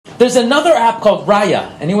There's another app called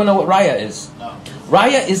Raya. Anyone know what Raya is? No.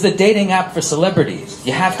 Raya is the dating app for celebrities.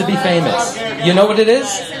 You have to be famous. You know what it is?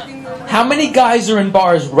 How many guys are in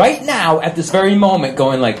bars right now at this very moment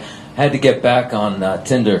going like, had to get back on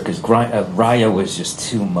Tinder because Raya was just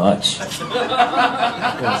too much.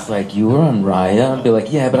 It's like, you were on Raya? I'd be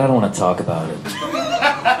like, yeah, but I don't want to talk about it.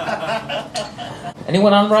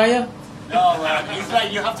 Anyone on Raya? No, it's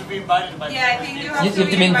like you have to be invited by Yeah, I think you have You to have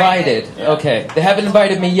to be be invited. Okay. They haven't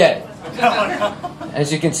invited me yet.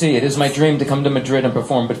 As you can see, it is my dream to come to Madrid and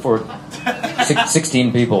perform before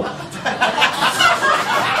 16 people.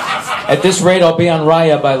 At this rate, I'll be on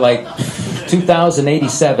Raya by like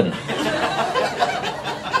 2087.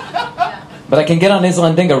 But I can get on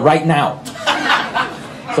Islandinga right now.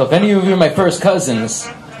 So if any of you are my first cousins,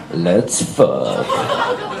 let's fuck.